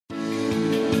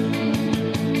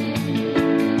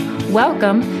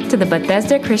Welcome to the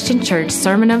Bethesda Christian Church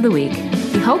Sermon of the Week.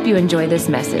 We hope you enjoy this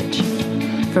message.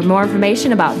 For more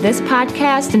information about this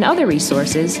podcast and other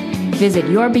resources, visit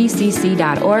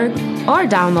yourbcc.org or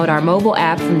download our mobile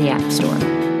app from the App Store.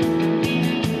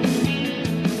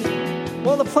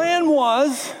 Well, the plan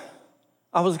was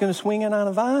I was going to swing in on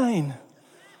a vine.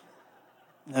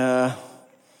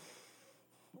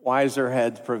 Wiser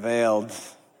heads prevailed,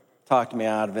 talked me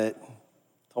out of it.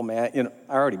 Told me, I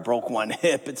already broke one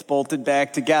hip. It's bolted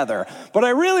back together. But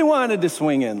I really wanted to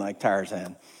swing in like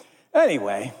Tarzan.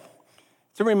 Anyway,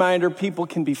 it's a reminder people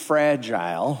can be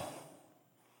fragile.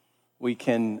 We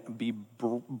can be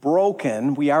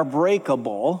broken. We are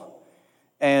breakable.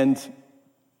 And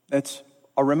that's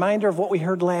a reminder of what we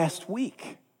heard last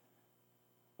week.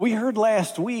 We heard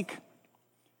last week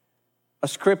a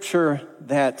scripture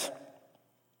that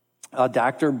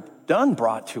Dr. Dunn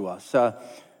brought to us.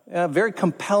 A very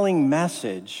compelling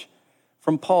message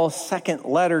from Paul's second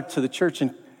letter to the church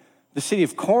in the city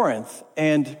of Corinth,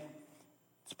 and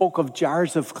spoke of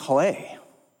jars of clay,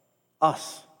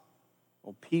 us,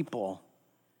 people.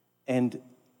 And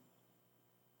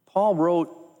Paul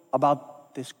wrote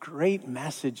about this great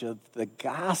message of the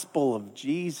gospel of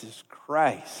Jesus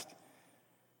Christ.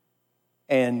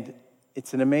 And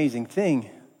it's an amazing thing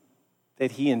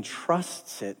that he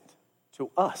entrusts it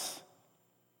to us.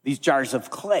 These jars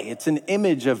of clay, it's an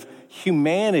image of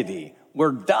humanity.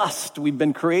 We're dust. We've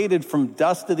been created from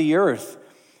dust of the earth.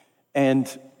 And,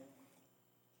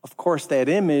 of course, that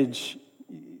image,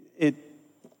 it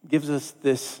gives us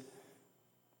this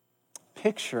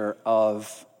picture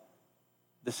of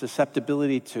the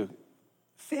susceptibility to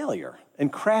failure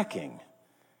and cracking.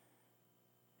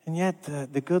 And yet,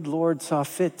 the good Lord saw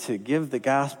fit to give the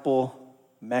gospel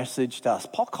message to us.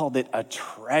 Paul called it a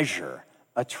treasure,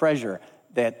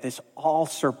 that this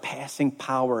all-surpassing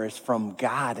power is from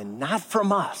God and not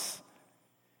from us.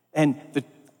 And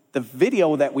the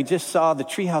video that we just saw, the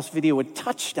Treehouse video, it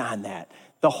touched on that.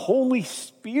 The Holy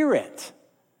Spirit,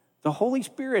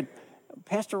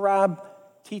 Pastor Rob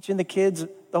teaching the kids,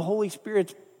 the Holy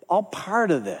Spirit's all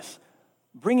part of this,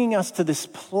 bringing us to this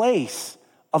place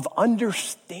of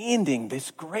understanding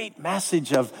this great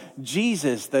message of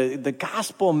Jesus, the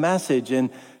gospel message,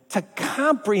 and to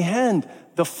comprehend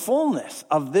the fullness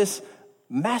of this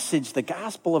message, the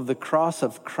gospel of the cross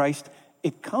of Christ.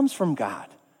 It comes from God.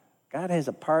 God has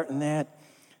a part in that.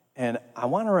 And I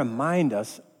want to remind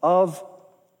us of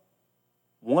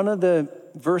one of the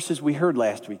verses we heard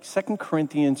last week, 2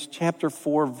 Corinthians chapter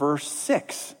 4, verse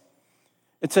 6.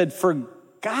 It said, "For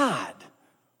God,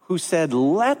 who said,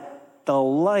 'Let the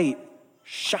light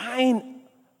shine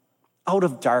out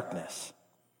of darkness,'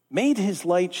 made his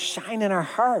light shine in our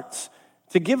hearts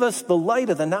to give us the light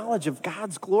of the knowledge of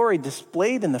God's glory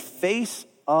displayed in the face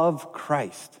of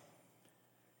Christ."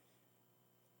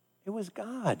 It was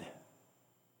God.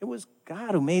 It was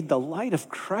God who made the light of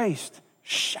Christ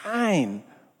shine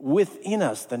within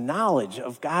us, the knowledge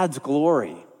of God's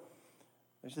glory.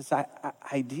 There's this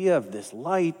idea of this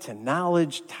light and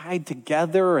knowledge tied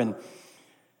together, and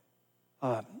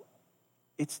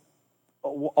it's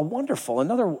a wonderful,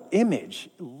 another image,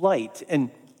 light.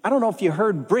 And I don't know if you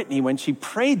heard Brittany when she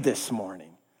prayed this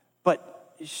morning,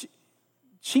 but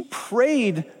she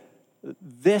prayed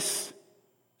this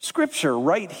scripture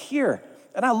right here.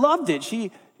 And I loved it.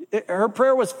 Her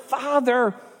prayer was,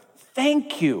 "Father,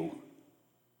 thank you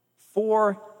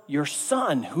for your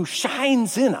Son who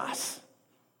shines in us."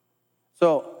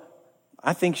 So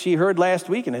I think she heard last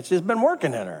week, and it's just been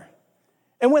working in her.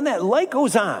 And when that light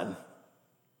goes on,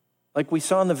 like we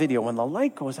saw in the video, when the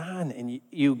light goes on and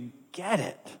you get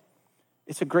it,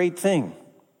 it's a great thing.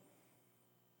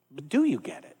 But do you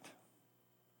get it?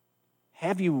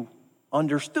 Have you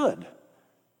understood?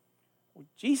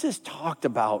 Jesus talked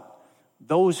about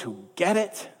those who get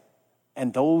it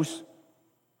and those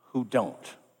who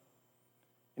don't.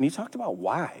 And he talked about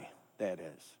why that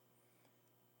is.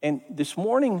 And this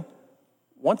morning,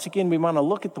 once again, we want to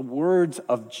look at the words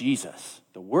of Jesus,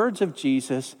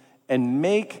 and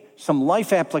make some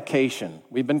life application.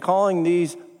 We've been calling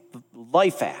these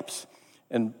life apps.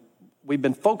 And we've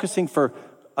been focusing for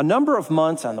a number of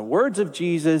months on the words of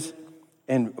Jesus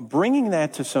and bringing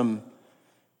that to some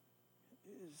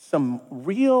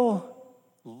real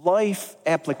life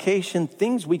application,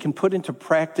 things we can put into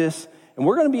practice. And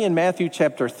we're going to be in Matthew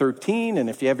chapter 13. And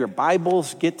if you have your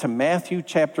Bibles, get to Matthew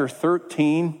chapter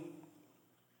 13.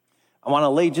 I want to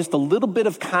lay just a little bit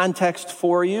of context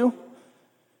for you,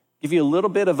 give you a little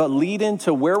bit of a lead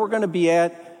into where we're going to be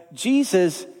at.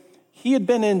 Jesus, he had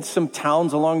been in some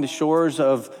towns along the shores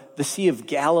of the Sea of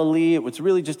Galilee. It was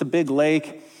really just a big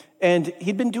lake. And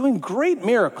he'd been doing great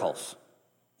miracles.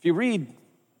 If you read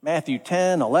Matthew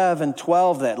 10, 11,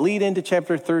 12, that lead into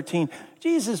chapter 13,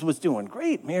 Jesus was doing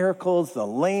great miracles. The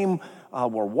lame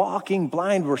were walking,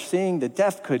 blind were seeing, the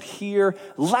deaf could hear,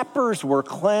 lepers were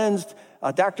cleansed.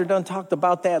 Dr. Dunn talked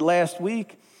about that last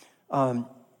week.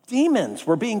 Demons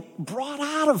were being brought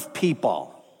out of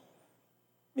people.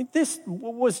 I mean, this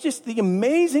was just the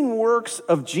amazing works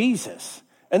of Jesus.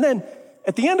 And then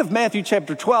at the end of Matthew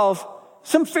chapter 12,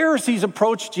 some Pharisees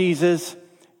approach Jesus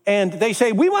and they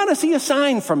say, we want to see a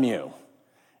sign from you.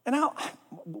 And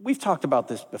we've talked about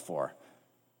this before.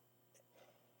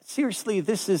 Seriously,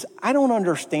 I don't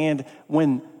understand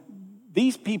when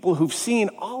these people who've seen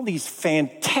all these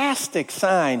fantastic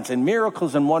signs and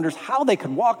miracles and wonders, how they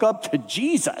could walk up to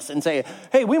Jesus and say,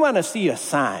 hey, we want to see a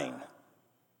sign.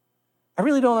 I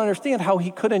really don't understand how he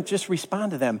couldn't just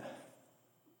respond to them.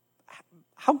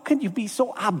 How could you be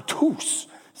so obtuse?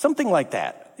 Something like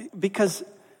that. Because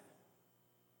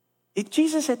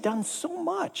Jesus had done so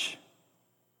much.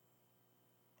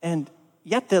 And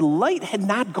yet the light had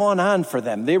not gone on for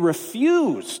them. They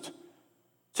refused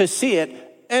to see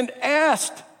it and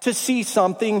asked to see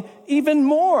something even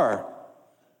more.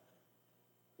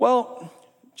 Well,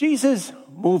 Jesus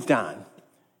moved on.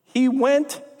 He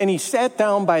went and he sat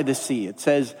down by the sea. It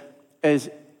says, as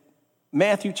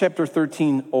Matthew chapter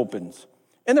 13 opens.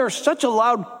 And there was such a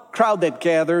loud crowd that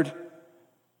gathered,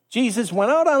 Jesus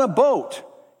went out on a boat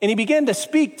and he began to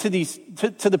speak to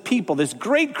the people, this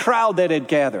great crowd that had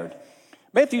gathered.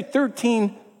 Matthew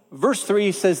 13, verse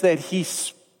 3 says that he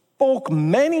spoke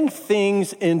many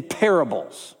things in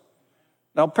parables.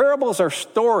 Now, parables are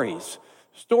stories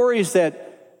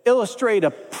that illustrate a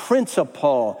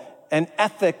principle, an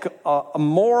ethic, a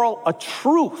moral, a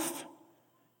truth.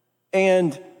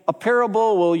 And a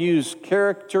parable will use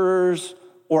characters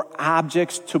or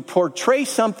objects to portray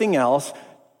something else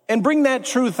and bring that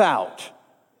truth out.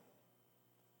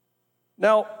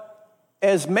 Now,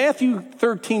 as Matthew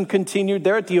 13 continued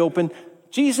there at the open,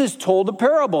 Jesus told a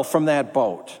parable from that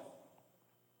boat.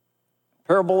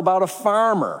 Parable about a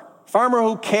farmer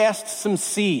who cast some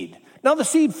seed. Now the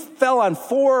seed fell on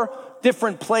 4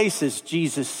 different places,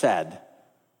 Jesus said.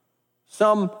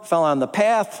 Some fell on the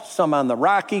path, some on the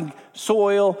rocky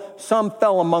soil, some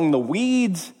fell among the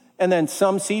weeds, and then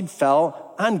some seed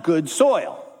fell on good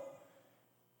soil.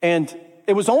 And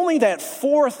it was only that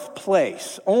 4th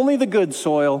place, only the good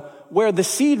soil, where the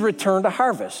seed returned a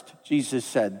harvest. Jesus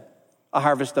said a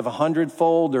harvest of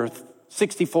 100-fold or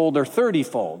 60-fold or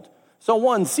 30-fold. So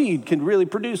one seed can really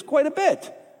produce quite a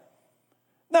bit.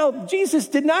 Now, Jesus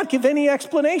did not give any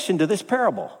explanation to this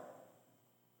parable.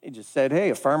 He just said,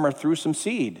 hey, a farmer threw some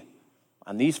seed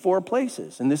on these 4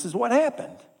 places, and this is what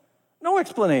happened. No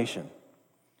explanation.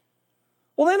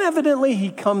 Well, then evidently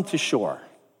he come to shore,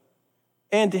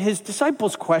 and his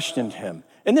disciples questioned him.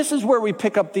 And this is where we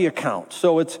pick up the account.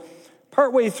 So it's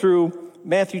partway through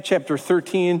Matthew chapter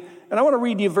 13, and I want to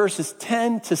read you verses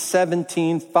 10 to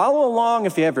 17. Follow along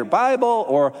if you have your Bible,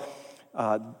 or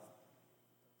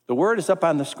the word is up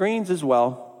on the screens as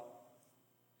well.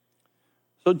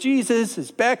 So Jesus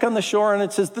is back on the shore, and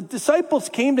it says, the disciples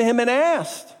came to him and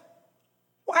asked,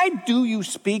 why do you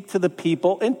speak to the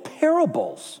people in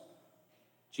parables?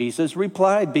 Jesus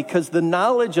replied, because the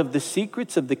knowledge of the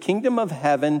secrets of the kingdom of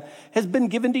heaven has been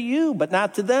given to you, but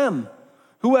not to them.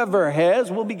 Whoever has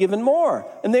will be given more,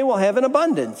 and they will have an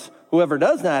abundance. Whoever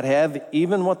does not have,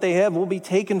 even what they have will be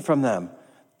taken from them.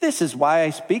 This is why I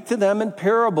speak to them in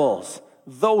parables.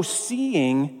 Though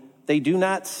seeing, they do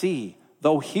not see.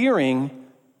 Though hearing,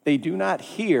 they do not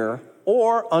hear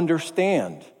or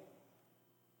understand.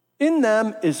 In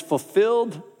them is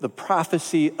fulfilled the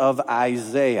prophecy of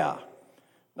Isaiah.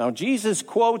 Now, Jesus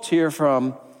quotes here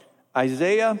from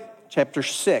Isaiah chapter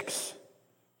 6,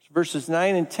 verses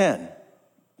 9 and 10.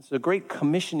 It's a great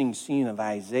commissioning scene of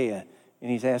Isaiah, and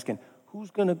he's asking,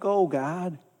 who's going to go,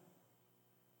 God?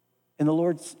 And the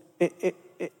Lord's,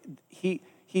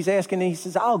 he's asking, and he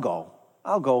says, I'll go.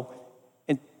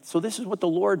 And so this is what the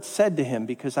Lord said to him,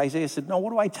 because Isaiah said, no,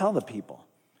 what do I tell the people?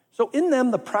 So in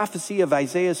them, the prophecy of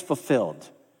Isaiah is fulfilled.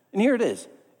 And here it is.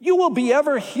 You will be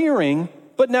ever hearing,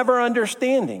 but never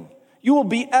understanding. You will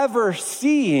be ever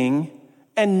seeing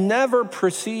and never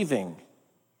perceiving.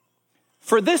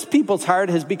 For this people's heart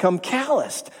has become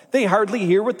calloused. They hardly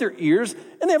hear with their ears,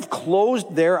 and they have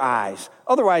closed their eyes.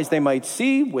 Otherwise, they might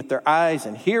see with their eyes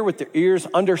and hear with their ears,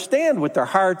 understand with their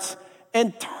hearts,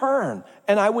 and turn,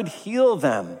 and I would heal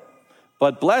them.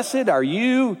 But blessed are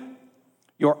your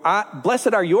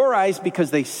eyes because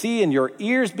they see, and your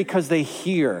ears because they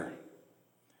hear.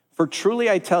 For truly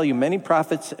I tell you, many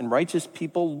prophets and righteous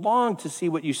people longed to see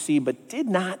what you see, but did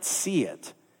not see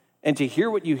it, and to hear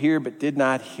what you hear, but did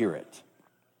not hear it.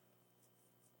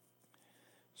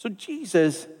 So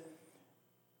Jesus,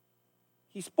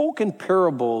 he spoke in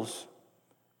parables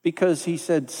because he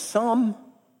said some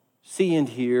see and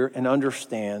hear and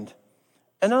understand,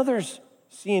 and others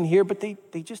see and hear, but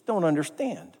they just don't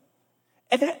understand.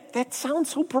 And that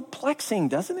sounds so perplexing,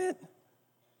 doesn't it?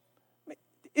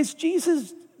 Is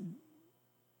Jesus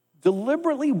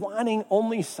deliberately wanting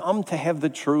only some to have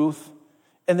the truth,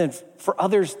 and then for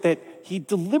others that he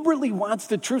deliberately wants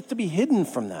the truth to be hidden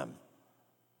from them?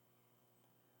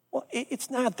 Well, it's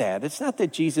not that. It's not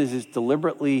that Jesus is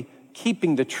deliberately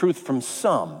keeping the truth from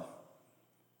some.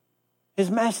 His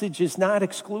message is not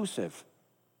exclusive.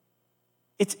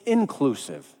 It's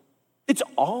inclusive. It's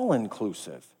all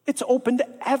inclusive. It's open to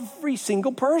every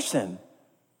single person.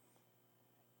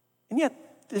 And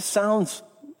yet, this sounds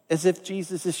as if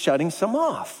Jesus is shutting some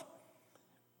off.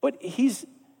 But he's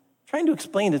trying to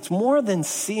explain it's more than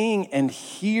seeing and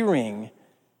hearing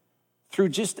through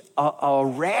just a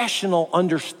rational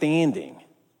understanding.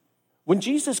 When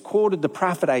Jesus quoted the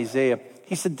prophet Isaiah,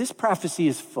 he said, "This prophecy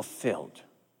is fulfilled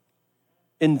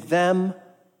in them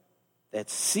that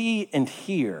see and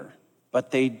hear,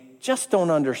 but they just don't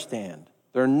understand.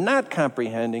 They're not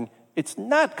comprehending. It's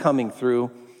not coming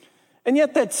through." And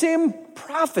yet that same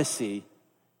prophecy,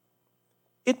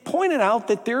 it pointed out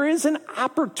that there is an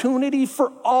opportunity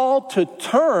for all to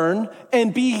turn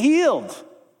and be healed.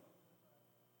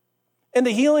 And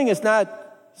the healing is not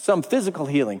some physical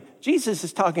healing. Jesus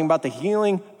is talking about the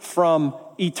healing from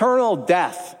eternal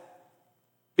death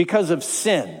because of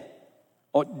sin.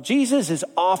 Jesus is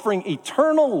offering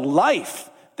eternal life.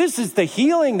 This is the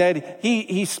healing that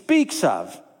he speaks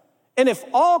of. And if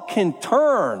all can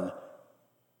turn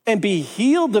and be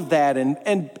healed of that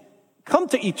and come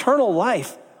to eternal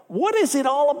life, what is it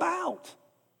all about?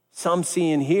 Some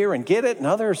see and hear and get it, and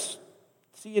others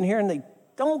see and hear and they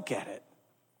don't get it.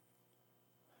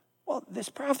 Well, this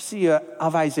prophecy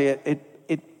of Isaiah,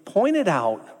 it pointed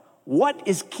out what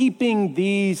is keeping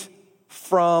these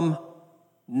from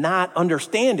not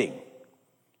understanding.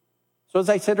 So as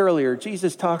I said earlier,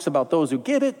 Jesus talks about those who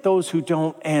get it, those who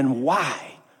don't, and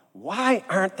why. Why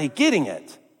aren't they getting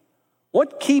it?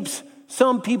 What keeps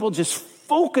some people just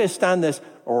focused on this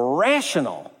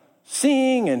rational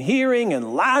seeing and hearing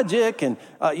and logic and,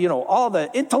 all the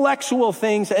intellectual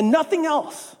things and nothing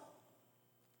else?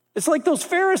 It's like those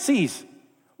Pharisees.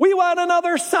 We want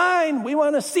another sign. We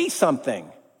want to see something.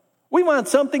 We want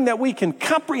something that we can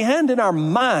comprehend in our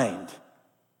mind.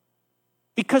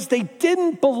 Because they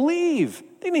didn't believe.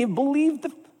 They didn't even believe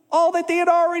all that they had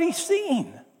already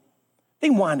seen. They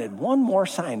wanted one more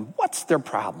sign. What's their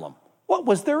problem? What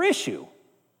was their issue?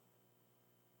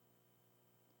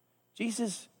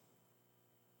 Jesus,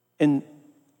 in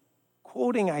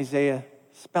quoting Isaiah,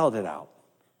 spelled it out.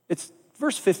 It's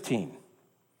verse 15.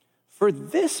 "For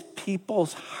this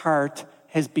people's heart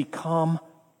has become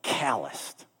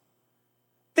calloused.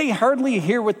 They hardly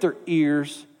hear with their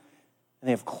ears, and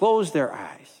they have closed their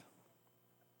eyes."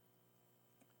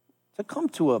 To come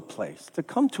to a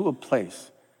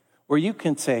place where you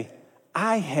can say,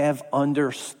 "I have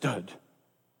understood."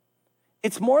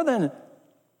 It's more than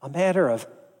a matter of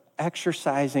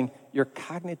exercising your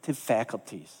cognitive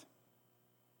faculties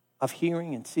of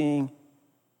hearing and seeing.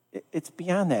 It's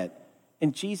beyond that.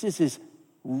 And Jesus is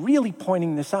really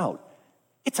pointing this out.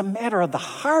 It's a matter of the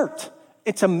heart.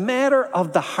 It's a matter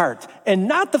of the heart, and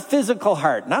not the physical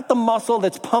heart, not the muscle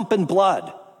that's pumping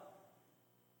blood.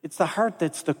 It's the heart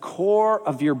that's the core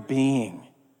of your being,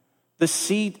 the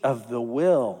seat of the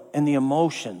will and the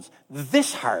emotions.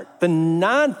 This heart, the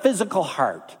non-physical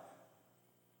heart.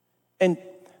 And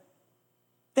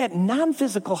that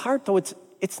non-physical heart, though,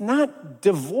 it's not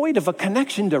devoid of a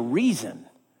connection to reason.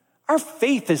 Our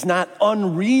faith is not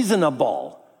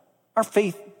unreasonable. Our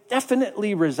faith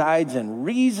definitely resides in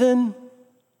reason,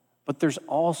 but there's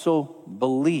also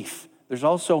belief. There's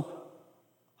also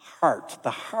heart.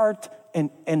 The heart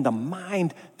and the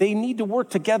mind, they need to work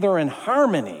together in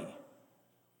harmony.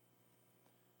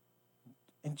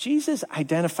 And Jesus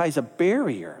identifies a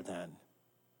barrier then.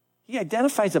 He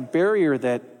identifies a barrier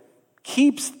that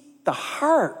keeps the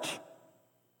heart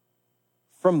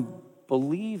from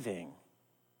believing.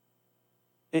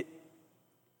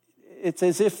 It's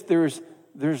as if there's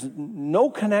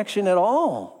no connection at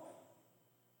all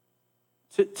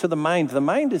to the mind. The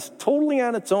mind is totally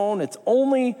on its own. It's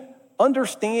only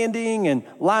understanding and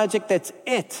logic. That's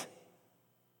it.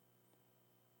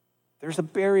 There's a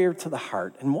barrier to the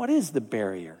heart. And what is the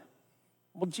barrier?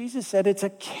 Well, Jesus said it's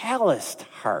a calloused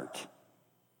heart.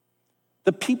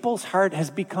 The people's heart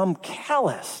has become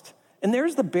calloused. And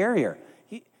there's the barrier.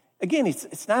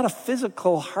 It's not a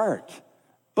physical heart,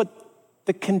 but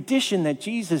the condition that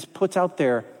Jesus puts out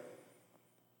there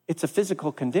it's a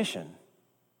physical condition.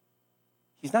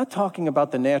 He's not talking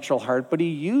about the natural heart, but he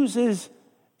uses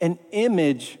an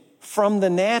image from the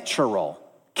natural.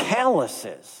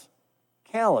 Calluses.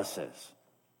 Calluses.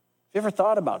 Have you ever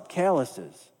thought about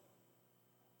calluses?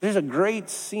 There's a great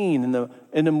scene in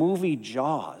the movie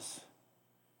Jaws.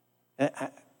 I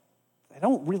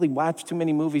don't really watch too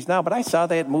many movies now, but I saw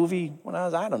that movie when I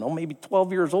was, maybe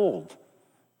 12 years old.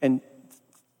 And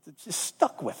it just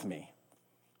stuck with me.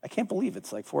 I can't believe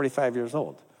it's like 45 years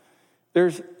old.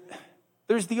 There's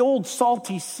the old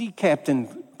salty sea captain,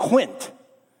 Quint.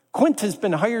 Quint has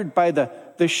been hired by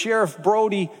the Sheriff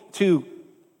Brody to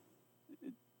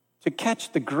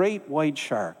catch the great white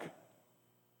shark.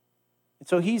 And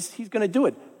so he's going to do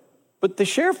it. But the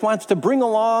sheriff wants to bring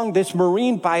along this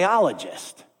marine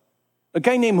biologist, a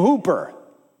guy named Hooper.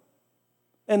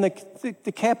 And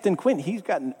the Captain Quint,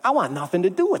 I want nothing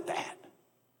to do with that.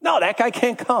 No, that guy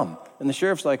can't come. And the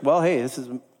sheriff's like, well, hey, it's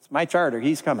my charter.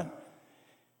 He's coming.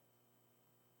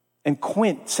 And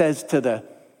Quint says to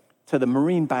the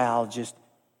marine biologist,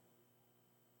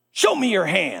 show me your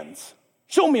hands.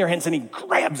 Show me your hands. And he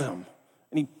grabs them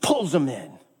and he pulls them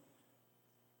in.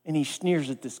 And he sneers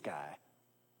at this guy.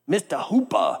 Mr.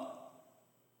 Hooper,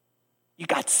 you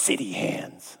got city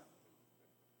hands.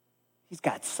 He's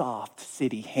got soft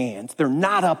city hands. They're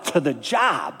not up to the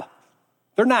job.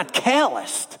 They're not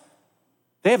calloused.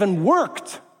 They haven't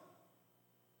worked.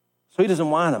 So he doesn't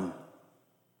want them.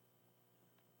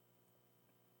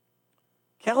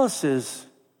 Calluses,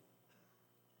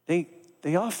 they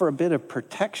offer a bit of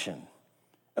protection.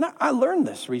 And I learned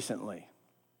this recently.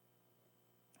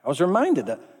 I was reminded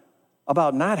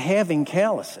about not having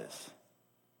calluses.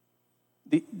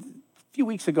 A few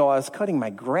weeks ago, I was cutting my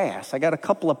grass. I got a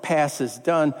couple of passes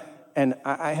done, and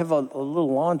I have a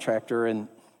little lawn tractor, and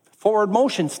forward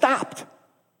motion stopped.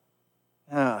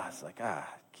 I was like,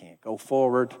 can't go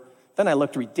forward. Then I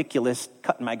looked ridiculous,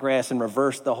 cutting my grass in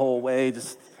reverse the whole way.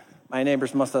 Just my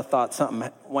neighbors must have thought something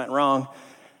went wrong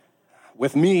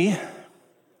with me.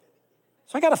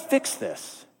 So I got to fix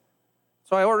this.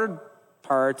 So I ordered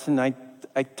parts, and I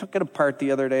took it apart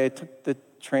the other day. I took the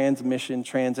transmission,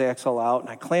 transaxle out, and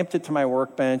I clamped it to my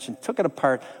workbench and took it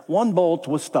apart. One bolt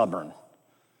was stubborn.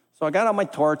 So I got out my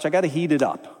torch. I got to heat it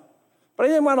up. But I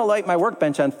didn't want to light my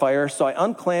workbench on fire, so I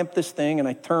unclamped this thing, and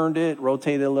I turned it,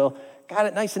 rotated it a little, got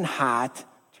it nice and hot,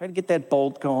 tried to get that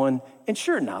bolt going. And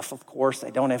sure enough, of course,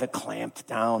 I don't have it clamped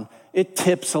down. It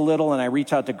tips a little, and I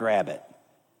reach out to grab it.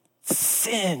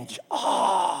 Singe.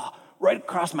 Right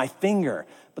across my finger.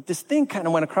 But this thing kind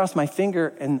of went across my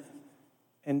finger and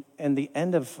the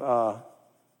end of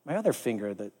my other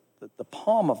finger, the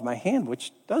palm of my hand,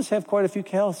 which does have quite a few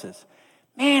calluses.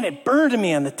 Man, it burned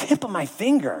me on the tip of my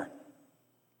finger.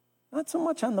 Not so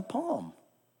much on the palm.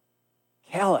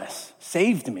 Callus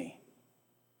saved me.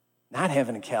 Not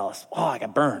having a callus. I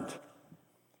got burned.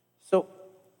 So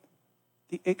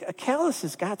a callus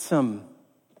has got some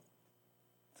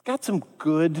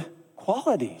good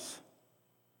qualities.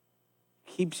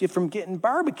 Keeps you from getting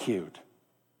barbecued.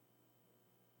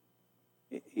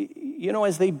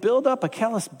 As they build up, a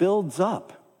callus builds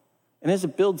up. And as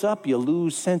it builds up, you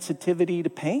lose sensitivity to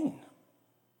pain.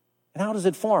 And how does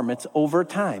it form? It's over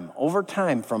time. Over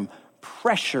time, from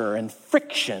pressure and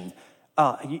friction,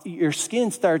 your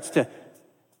skin starts to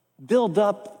build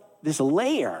up this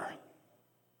layer.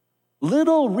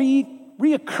 Little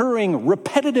reoccurring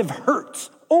repetitive hurts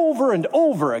over and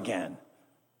over again.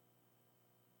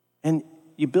 And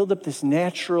you build up this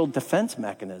natural defense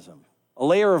mechanism, a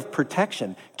layer of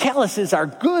protection. Calluses are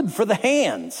good for the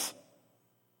hands,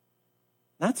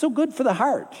 not so good for the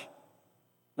heart.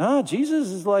 No, Jesus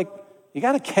is like, you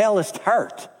got a calloused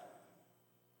heart.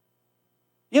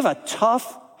 You have a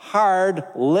tough, hard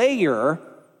layer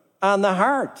on the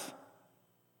heart.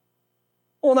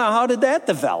 Well, now, how did that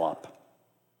develop?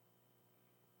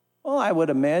 Well, I would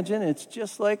imagine it's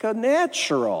just like a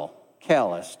natural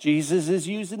callus. Jesus is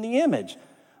using the image.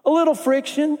 A little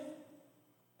friction,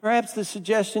 perhaps the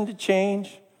suggestion to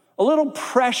change. A little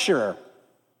pressure,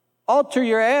 alter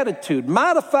your attitude,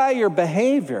 modify your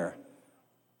behavior.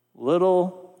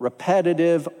 Little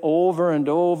repetitive over and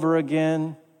over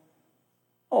again.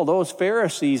 Oh, those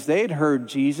Pharisees, they'd heard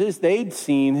Jesus. They'd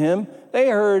seen him. They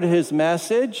heard his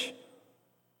message.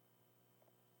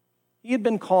 He had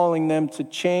been calling them to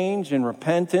change and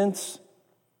repentance.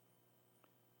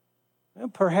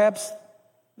 And perhaps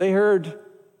they heard,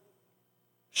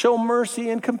 show mercy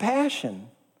and compassion.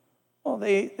 Well,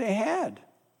 they had.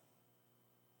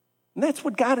 And that's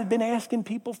what God had been asking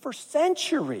people for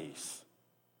centuries.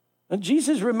 And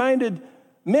Jesus reminded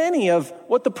many of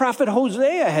what the prophet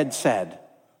Hosea had said.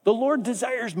 The Lord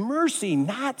desires mercy,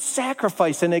 not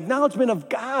sacrifice, an acknowledgement of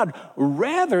God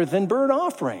rather than burnt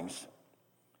offerings.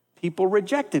 People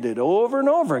rejected it over and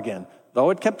over again, though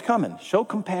it kept coming. Show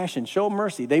compassion, show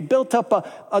mercy. They built up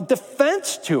a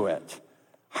defense to it,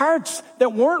 hearts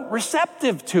that weren't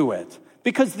receptive to it,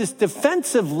 because this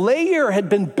defensive layer had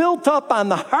been built up on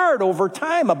the heart over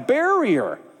time, a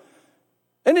barrier.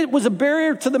 And it was a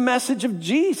barrier to the message of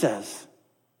Jesus.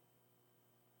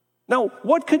 Now,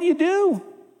 what could you do?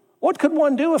 What could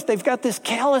one do if they've got this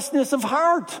callousness of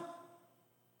heart?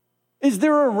 Is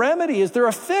there a remedy? Is there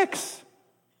a fix?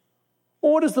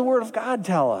 Well, what does the Word of God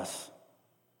tell us?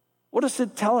 What does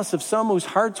it tell us of some whose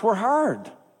hearts were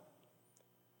hard?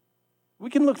 We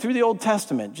can look through the Old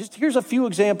Testament. Just here's a few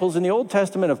examples in the Old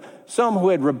Testament of some who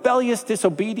had rebellious,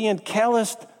 disobedient,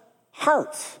 calloused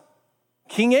hearts.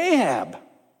 King Ahab,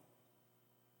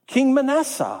 King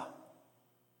Manasseh,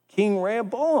 King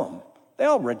Rehoboam. They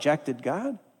all rejected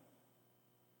God.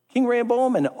 King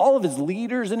Rehoboam and all of his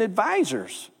leaders and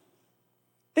advisors,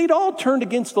 they'd all turned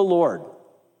against the Lord.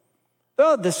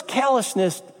 Oh, this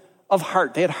callousness of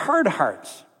heart. They had hard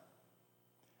hearts.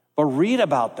 But read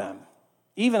about them.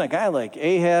 Even a guy like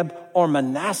Ahab or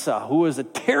Manasseh, who was a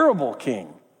terrible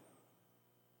king,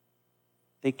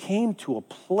 they came to a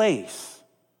place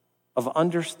of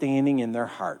understanding in their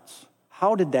hearts.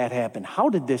 How did that happen? How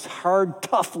did this hard,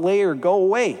 tough layer go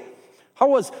away? How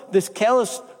was this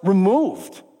callous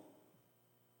removed?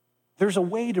 There's a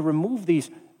way to remove these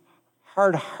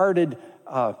hard-hearted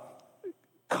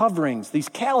coverings, these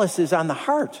calluses on the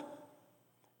heart.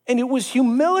 And it was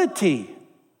humility.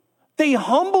 They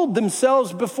humbled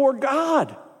themselves before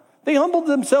God. They humbled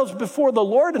themselves before the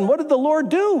Lord. And what did the Lord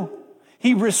do?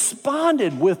 He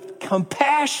responded with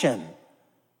compassion.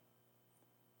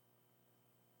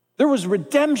 There was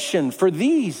redemption for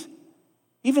these.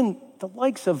 Even the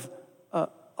likes of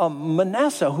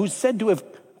Manasseh, who's said to have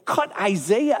cut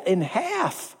Isaiah in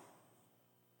half.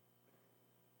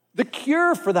 The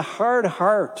cure for the hard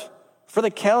heart, for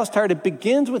the calloused heart, it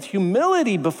begins with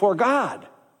humility before God.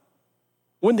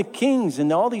 When the kings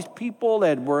and all these people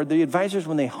that were the advisors,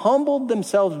 when they humbled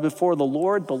themselves before the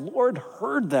Lord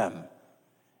heard them.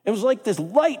 It was like this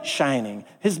light shining.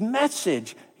 His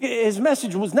message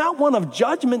was not one of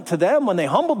judgment to them when they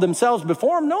humbled themselves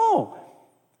before him. No.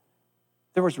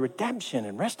 There was redemption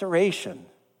and restoration.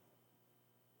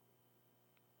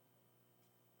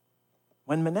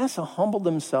 When Manasseh humbled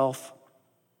himself,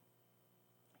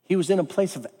 he was in a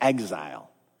place of exile.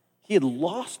 He had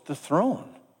lost the throne.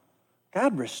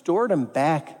 God restored him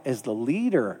back as the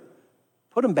leader,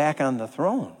 put him back on the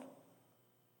throne.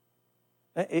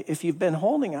 If you've been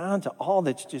holding on to all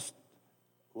that's just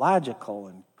logical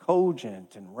and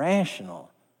cogent and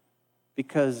rational,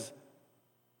 because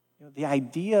the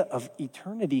idea of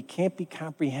eternity can't be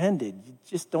comprehended. You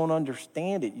just don't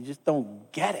understand it. You just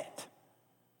don't get it.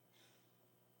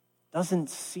 Doesn't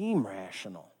seem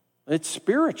rational. It's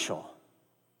spiritual.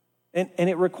 And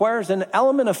it requires an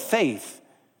element of faith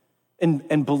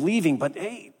and believing, but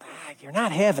hey, you're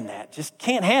not having that. Just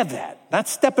can't have that. Not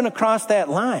stepping across that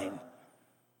line.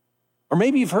 Or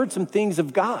maybe you've heard some things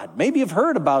of God. Maybe you've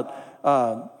heard about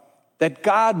that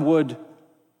God would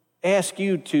ask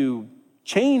you to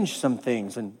change some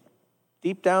things, and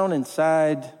deep down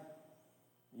inside,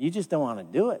 you just don't want to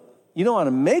do it. You don't want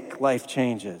to make life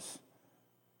changes.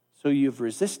 So you've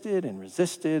resisted and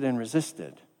resisted and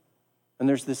resisted. And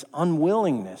there's this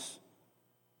unwillingness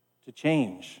to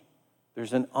change.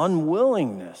 There's an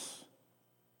unwillingness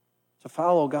to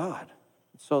follow God.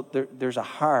 So there's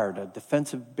a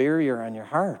defensive barrier on your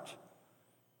heart.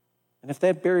 And if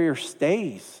that barrier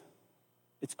stays,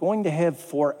 it's going to have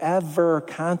forever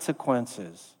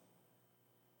consequences.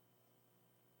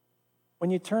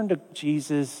 When you turn to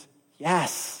Jesus,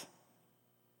 yes,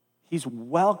 he's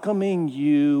welcoming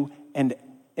you and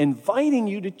inviting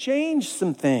you to change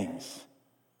some things.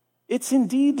 It's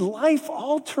indeed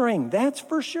life-altering, that's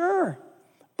for sure.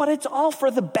 But it's all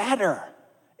for the better.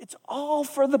 It's all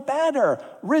for the better.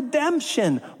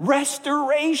 Redemption,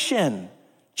 restoration,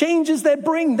 changes that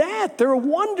bring that, they're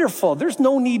wonderful. There's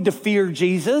no need to fear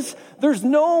Jesus. There's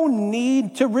no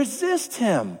need to resist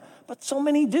him. But so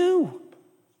many do.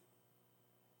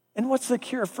 And what's the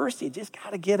cure? First, you just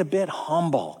got to get a bit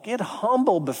humble. Get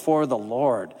humble before the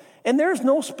Lord. And there's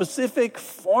no specific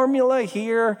formula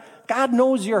here. God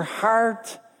knows your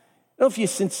heart. If you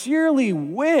sincerely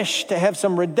wish to have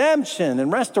some redemption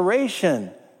and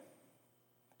restoration,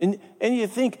 and you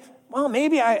think, well,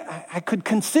 maybe I could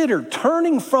consider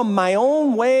turning from my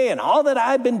own way and all that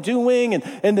I've been doing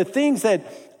and the things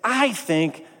that I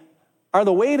think are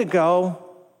the way to go.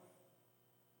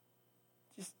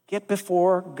 Just get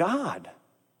before God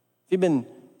if you've been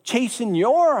chasing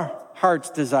your heart's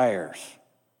desires,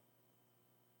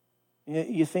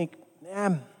 you think,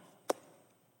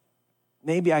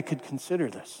 maybe I could consider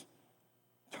this,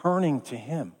 turning to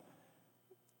him.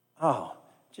 Oh,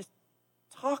 just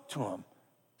talk to him.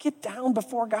 Get down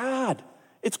before God.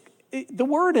 The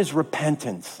word is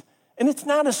repentance. And it's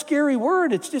not a scary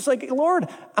word. It's just like, Lord,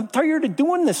 I'm tired of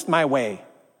doing this my way.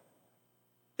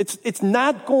 It's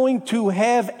not going to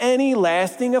have any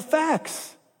lasting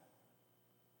effects.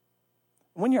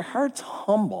 When your heart's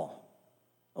humble,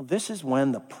 well, this is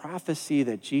when the prophecy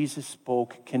that Jesus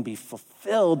spoke can be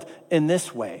fulfilled in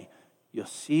this way. You'll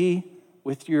see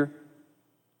with your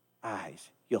eyes,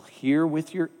 you'll hear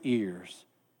with your ears,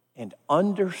 and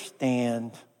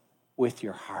understand with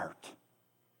your heart.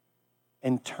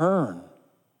 And turn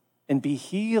and be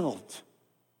healed.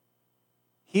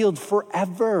 Healed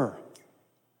forever.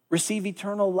 Receive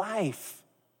eternal life.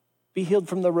 Be healed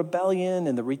from the rebellion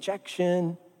and the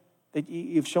rejection that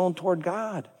you've shown toward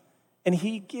God. And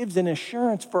he gives an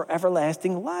assurance for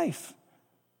everlasting life.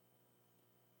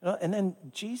 And then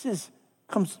Jesus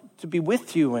comes to be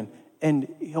with you,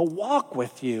 and he'll walk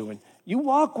with you, and you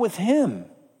walk with him.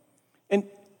 And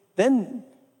then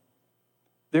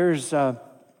there's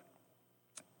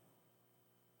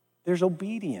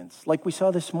obedience, like we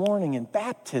saw this morning in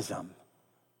baptism,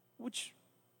 which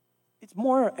it's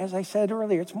more, as I said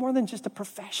earlier, it's more than just a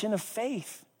profession of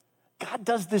faith. God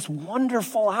does this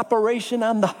wonderful operation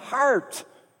on the heart.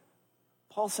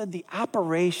 Paul said the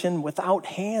operation without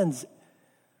hands.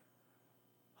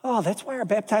 Oh, that's why our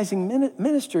baptizing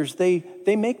ministers, they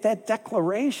make that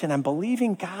declaration. I'm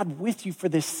believing God with you for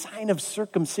this sign of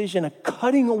circumcision, a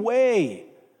cutting away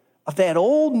of that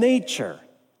old nature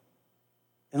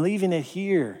and leaving it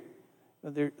here.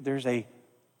 There's a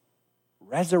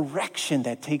resurrection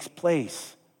that takes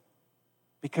place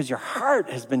because your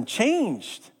heart has been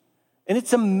changed. And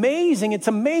it's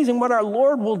amazing what our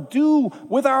Lord will do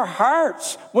with our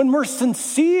hearts when we're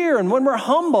sincere and when we're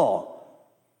humble.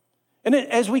 And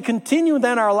as we continue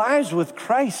then our lives with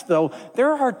Christ, though,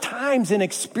 there are times and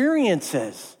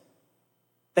experiences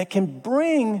that can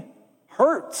bring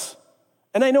hurts.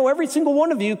 And I know every single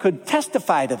one of you could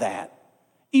testify to that.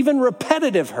 Even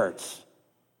repetitive hurts,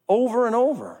 over and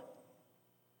over.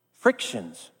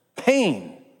 Frictions,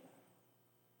 pain.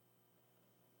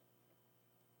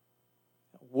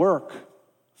 Work,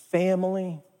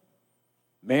 family,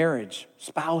 marriage,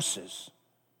 spouses.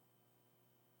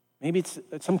 Maybe it's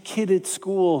some kid at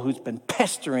school who's been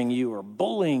pestering you or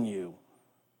bullying you.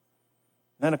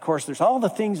 And then, of course, there's all the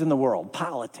things in the world,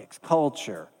 politics,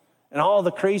 culture, and all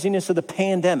the craziness of the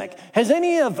pandemic. Has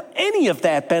any of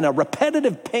that been a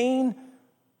repetitive pain,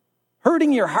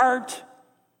 hurting your heart?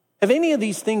 Have any of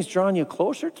these things drawn you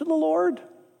closer to the Lord?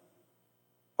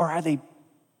 Or are they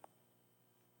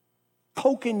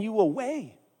poking you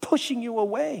away, pushing you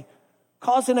away,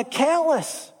 causing a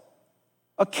callus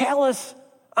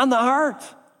on the heart?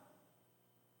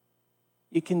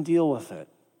 You can deal with it.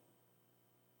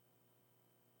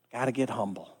 Got to get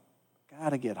humble. Got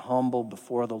to get humble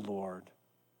before the Lord.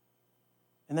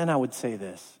 And then I would say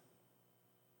this.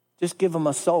 Just give them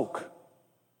a soak.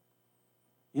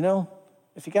 You know,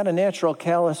 if you got a natural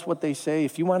callus, what they say,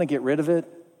 if you want to get rid of it,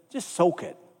 just soak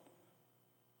it.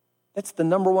 That's the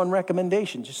number one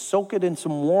recommendation. Just soak it in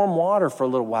some warm water for a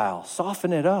little while.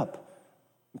 Soften it up.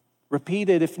 Repeat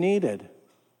it if needed.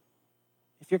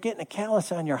 If you're getting a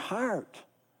callus on your heart,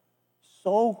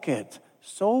 soak it.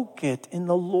 Soak it in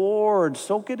the Lord.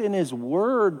 Soak it in his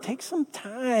word. Take some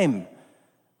time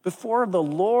before the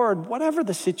Lord, whatever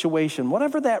the situation,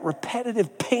 whatever that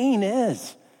repetitive pain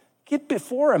is. Get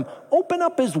before him. Open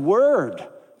up his word.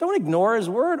 Don't ignore his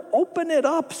word. Open it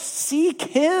up. Seek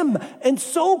him and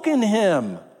soak in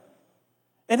him.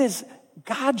 And as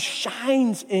God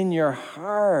shines in your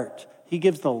heart, he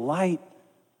gives the light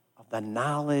of the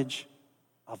knowledge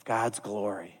of God's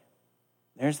glory.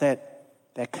 There's that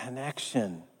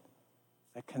connection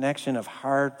of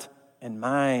heart and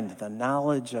mind, the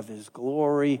knowledge of his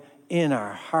glory in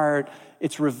our heart.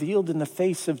 It's revealed in the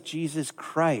face of Jesus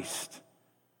Christ.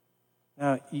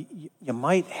 Now, you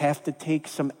might have to take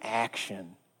some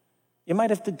action. You might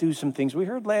have to do some things. We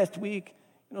heard last week,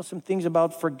 some things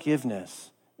about forgiveness.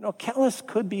 Callous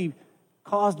could be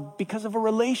caused because of a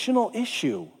relational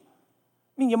issue.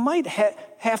 I mean, you might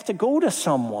have to go to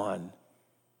someone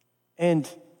and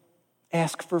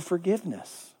ask for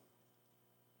forgiveness.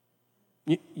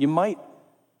 You might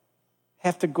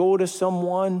have to go to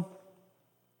someone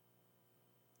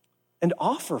and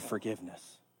offer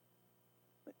forgiveness.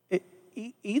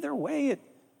 Either way,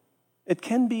 it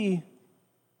can be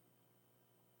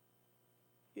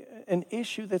an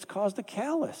issue that's caused a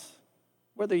callus.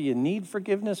 whether you need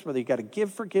forgiveness, whether you got to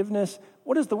give forgiveness,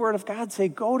 what does the Word of God say?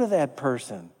 Go to that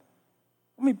person.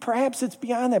 I mean, perhaps it's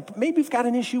beyond that. Maybe you've got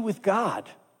an issue with God.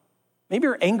 Maybe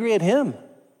you're angry at Him.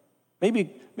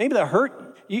 Maybe the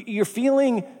hurt you're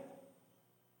feeling,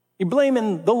 you're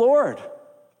blaming the Lord.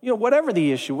 Whatever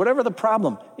the issue, whatever the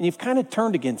problem, and you've kind of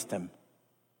turned against Him.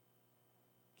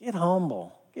 Get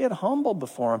humble. Get humble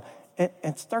before Him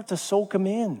and start to soak Him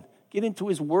in. Get into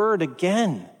His Word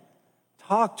again.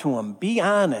 Talk to Him. Be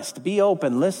honest. Be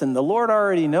open. Listen, the Lord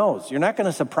already knows. You're not going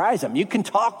to surprise Him. You can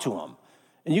talk to Him.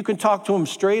 And you can talk to Him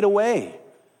straight away.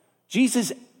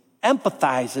 Jesus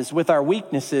empathizes with our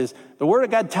weaknesses. The Word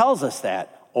of God tells us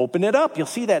that. Open it up. You'll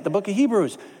see that in the book of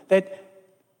Hebrews. That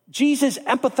Jesus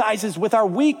empathizes with our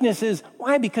weaknesses.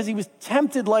 Why? Because He was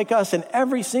tempted like us in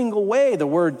every single way, the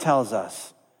Word tells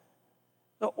us.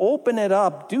 So open it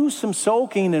up. Do some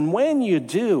soaking. And when you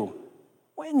do,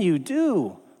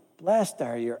 blessed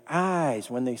are your eyes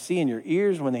when they see, and your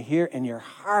ears when they hear, and your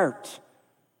heart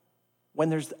when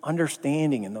there's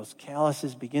understanding and those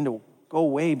calluses begin to go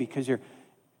away because you're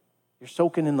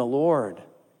soaking in the Lord.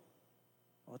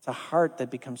 Well, it's a heart that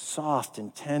becomes soft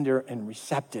and tender and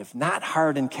receptive, not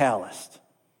hard and calloused.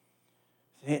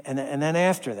 And then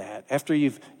after that, after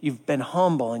you've been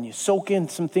humble and you soak in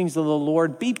some things of the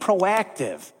Lord, be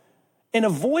proactive and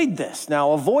avoid this.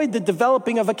 Now, avoid the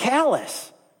developing of a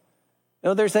callus.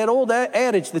 There's that old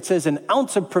adage that says an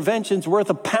ounce of prevention's worth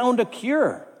a pound of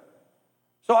cure.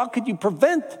 So how could you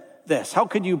prevent this? How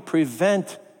could you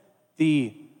prevent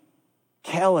the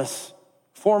callus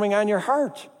forming on your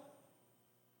heart?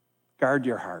 Guard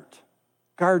your heart.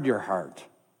 Guard your heart.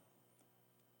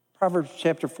 Proverbs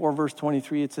chapter 4, verse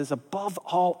 23, it says, above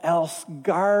all else,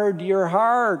 guard your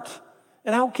heart.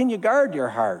 And how can you guard your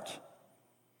heart?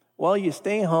 Well, you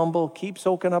stay humble, keep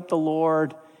soaking up the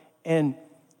Lord, and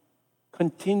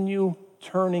continue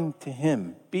turning to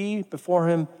Him. Be before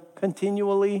Him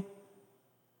continually.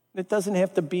 It doesn't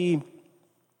have to be,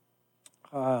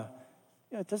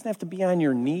 it doesn't have to be on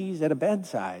your knees at a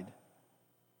bedside.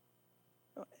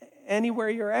 Anywhere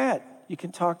you're at, you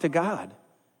can talk to God.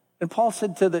 And Paul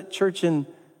said to the church in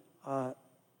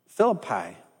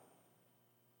Philippi,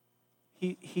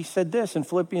 he said this in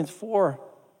Philippians 4,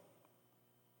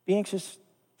 be anxious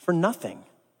for nothing.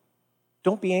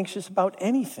 Don't be anxious about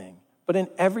anything, but in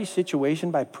every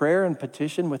situation by prayer and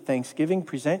petition with thanksgiving,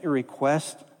 present your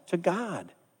request to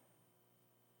God.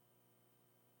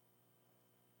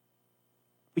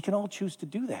 We can all choose to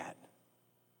do that.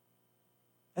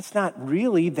 That's not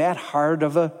really that hard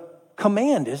of a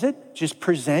command, is it? Just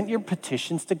present your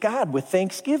petitions to God with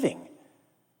thanksgiving.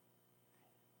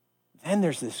 Then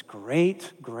there's this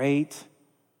great, great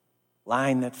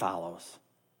line that follows.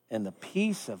 And the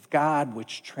peace of God,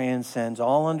 which transcends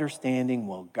all understanding,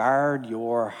 will guard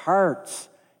your hearts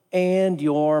and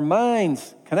your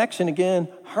minds. Connection again,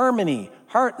 harmony,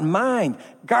 heart and mind.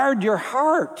 Guard your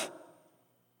heart.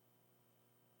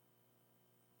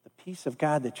 Peace of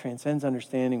God that transcends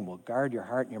understanding will guard your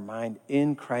heart and your mind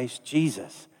in Christ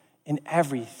Jesus. In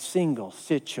every single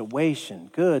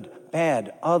situation, good,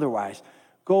 bad, otherwise,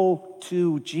 go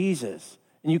to Jesus.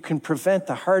 And you can prevent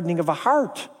the hardening of a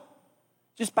heart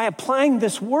just by applying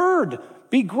this word.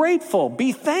 Be grateful,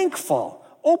 be thankful,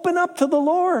 open up to the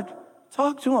Lord,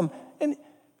 talk to Him. And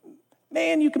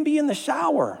man, you can be in the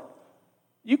shower.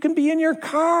 You can be in your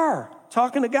car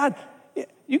talking to God.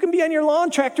 You can be on your lawn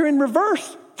tractor in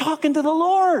reverse, talking to the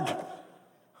Lord.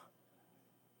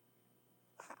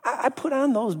 I put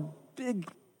on those big,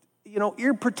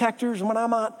 ear protectors when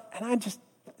I'm out, and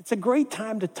it's a great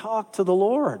time to talk to the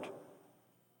Lord.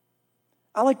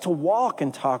 I like to walk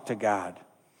and talk to God.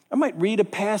 I might read a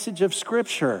passage of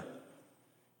Scripture,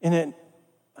 and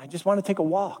I just want to take a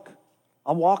walk.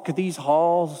 I'll walk these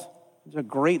halls. There's a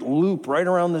great loop right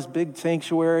around this big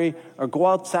sanctuary, or go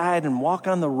outside and walk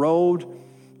on the road.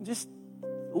 Just,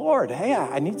 Lord, hey,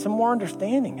 I need some more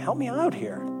understanding. Help me out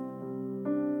here.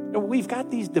 We've got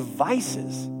these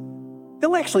devices.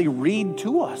 They'll actually read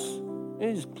to us.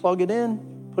 You just plug it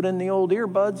in, put in the old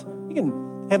earbuds. You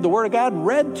can have the Word of God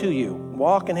read to you.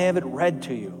 Walk and have it read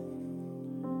to you.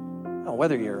 Now,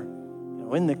 whether you're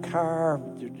in the car,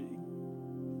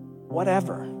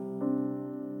 whatever.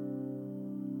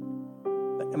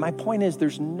 And my point is,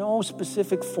 there's no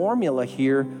specific formula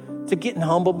here to getting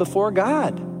humble before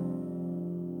God.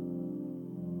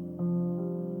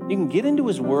 You can get into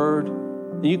His Word,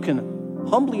 and you can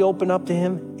humbly open up to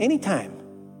Him anytime.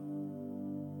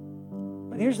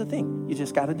 But here's the thing, you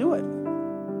just got to do it.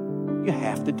 You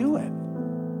have to do it.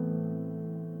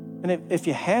 And if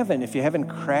you haven't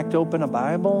cracked open a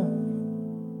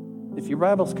Bible, if your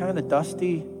Bible's kind of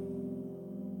dusty,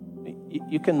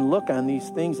 You can look on these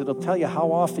things. It'll tell you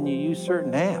how often you use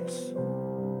certain apps.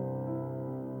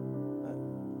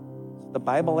 The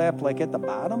Bible app, like at the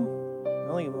bottom?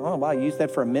 Really? Oh, wow, you used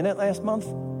that for a minute last month?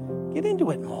 Get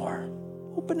into it more.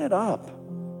 Open it up.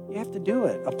 You have to do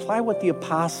it. Apply what the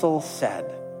apostle said.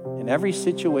 In every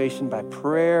situation, by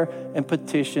prayer and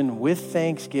petition, with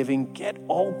thanksgiving, get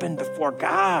open before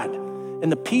God.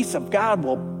 And the peace of God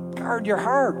will guard your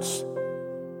hearts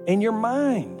and your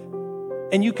mind.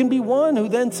 And you can be one who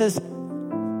then says, the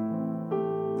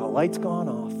light's gone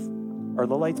off. Or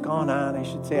the light's gone on, I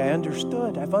should say. I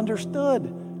understood. I've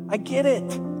understood. I get it.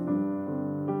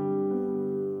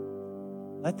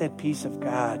 Let that peace of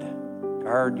God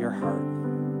guard your heart.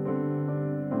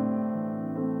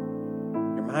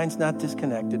 Your mind's not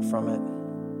disconnected from it.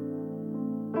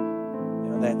 You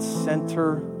know, that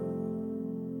center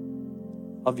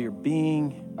of your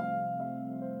being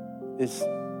it's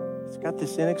got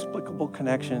this inexplicable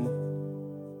connection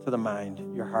to the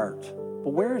mind, your heart.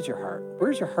 But where is your heart?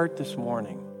 Where's your heart this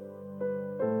morning?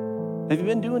 Have you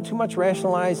been doing too much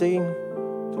rationalizing,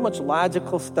 too much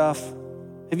logical stuff?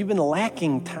 Have you been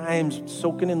lacking times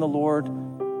soaking in the Lord?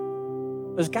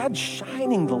 Is God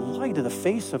shining the light of the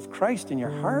face of Christ in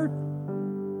your heart?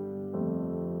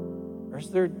 Or is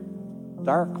there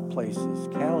dark places,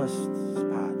 callous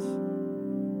spots?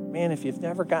 Man, if you've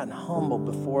never gotten humble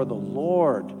before the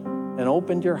Lord and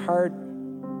opened your heart,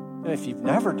 and if you've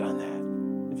never done that,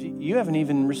 if you haven't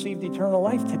even received eternal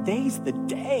life, today's the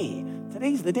day.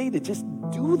 Today's the day to just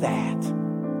do that.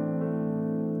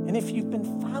 And if you've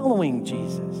been following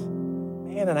Jesus,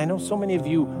 man, and I know so many of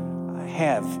you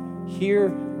have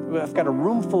here, I've got a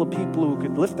room full of people who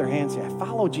could lift their hands and say, I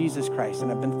follow Jesus Christ,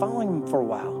 and I've been following him for a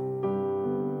while.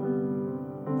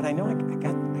 But I know I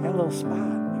got a little spot.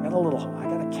 I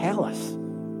got a callus.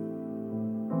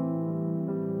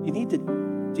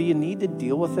 Do you need to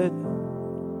deal with it?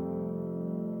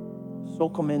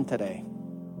 Soak them in today.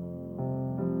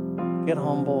 Get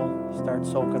humble, start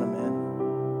soaking them in.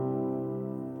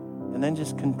 And then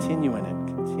just continue in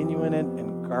it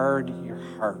and guard your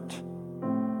heart.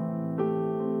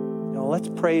 You know, let's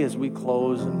pray as we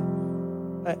close.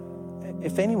 And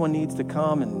if anyone needs to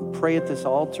come and pray at this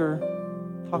altar,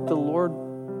 talk to the Lord,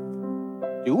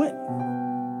 do it.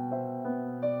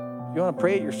 If you want to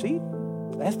pray at your seat,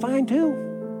 that's fine too.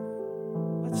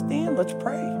 Let's stand, let's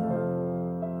pray.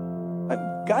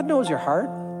 God knows your heart,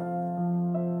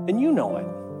 and you know it.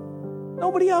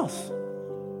 Nobody else.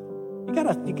 You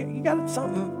got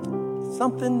something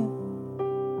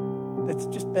that's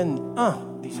just been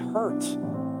these hurts.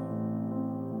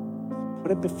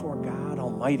 Put it before God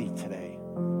Almighty today.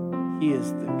 He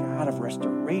is the God of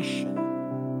restoration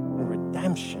and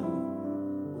redemption.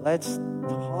 Let's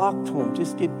talk to him.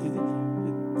 Just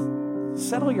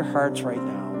settle your hearts right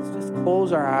now. Let's just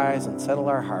close our eyes and settle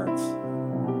our hearts.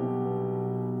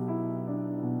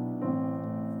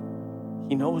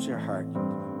 He knows your heart.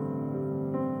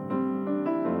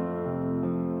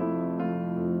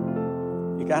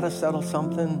 You got to settle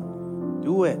something.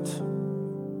 Do it.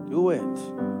 Do it.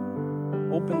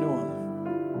 Open to him.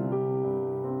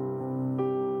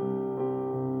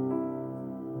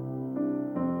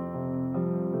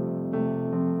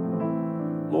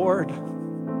 Lord,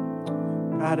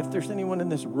 God, if there's anyone in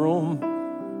this room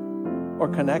or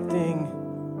connecting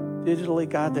digitally,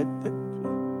 God, that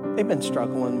they've been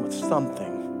struggling with something.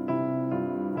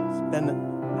 It's been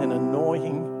an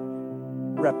annoying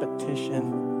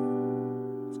repetition.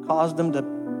 It's caused them to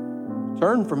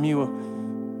turn from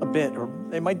you a bit, or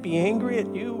they might be angry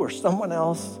at you or someone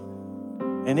else,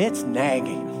 and it's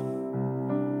nagging.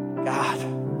 God,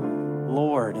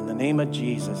 Lord, in the name of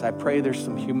Jesus, I pray there's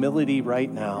some humility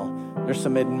right now. There's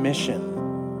some admission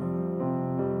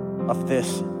of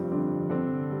this.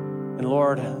 And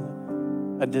Lord,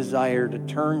 a desire to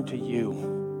turn to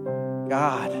you,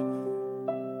 God,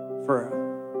 for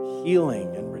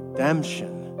healing and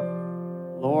redemption.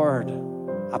 Lord,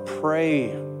 I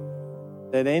pray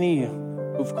that any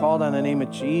who've called on the name of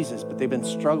Jesus, but they've been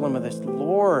struggling with this,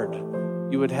 Lord,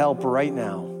 you would help right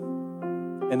now.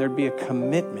 And there'd be a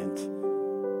commitment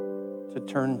to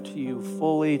turn to you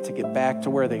fully, to get back to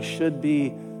where they should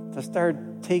be, to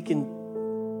start taking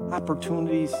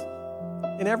opportunities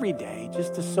in every day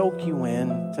just to soak you in,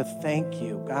 to thank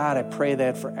you. God, I pray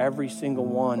that for every single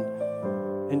one.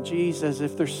 And Jesus,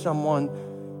 if there's someone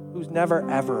who's never,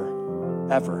 ever,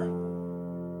 ever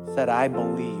said, I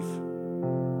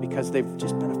believe, because they've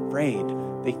just been afraid.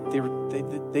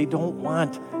 They don't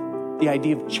want the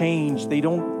idea of change. They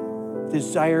don't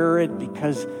desire it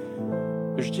because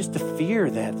there's just a fear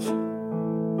that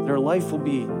their life will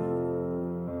be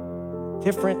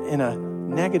different in a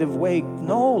negative way.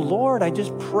 No, Lord, I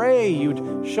just pray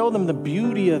you'd show them the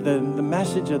beauty of the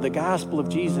message of the gospel of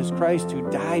Jesus Christ, who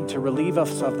died to relieve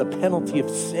us of the penalty of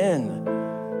sin.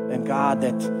 And God,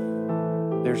 that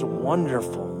there's a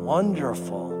wonderful,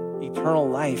 wonderful eternal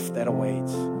life that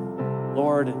awaits.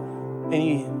 Lord,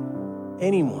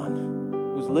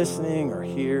 anyone who's listening or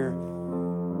here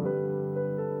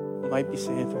might be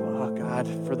saying, oh God,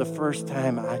 for the first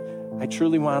time, I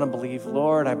truly want to believe.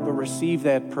 Lord, I receive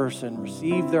that person,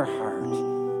 receive their heart.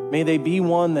 May they be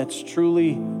one that's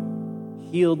truly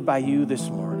healed by you this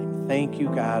morning. Thank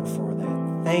you, God, for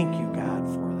that. Thank you, God,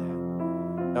 for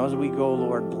that. Now as we go,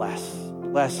 Lord,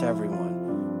 bless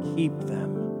everyone. Keep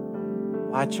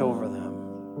them. Watch over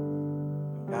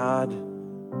them. God,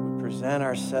 we present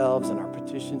ourselves and our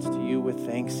petitions to you with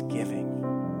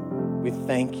thanksgiving. We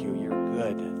thank you. You're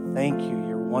good. Thank you.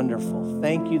 You're wonderful.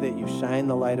 Thank you that you shine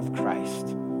the light of Christ.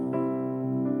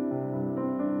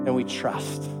 And we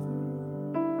trust,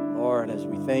 Lord, as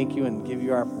we thank you and give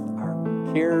you our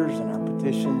cares and our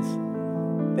petitions,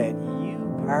 that you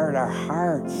guard our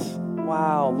hearts.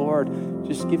 Wow, Lord,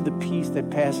 just give the peace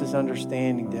that passes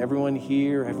understanding to everyone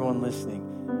here, everyone listening.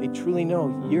 They truly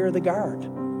know you're the guard.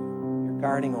 You're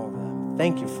guarding over them.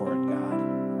 Thank you for it,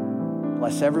 God.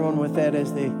 Bless everyone with that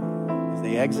as they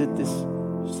exit this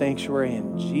sanctuary.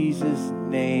 In Jesus'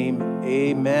 name,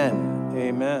 amen.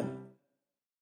 Amen.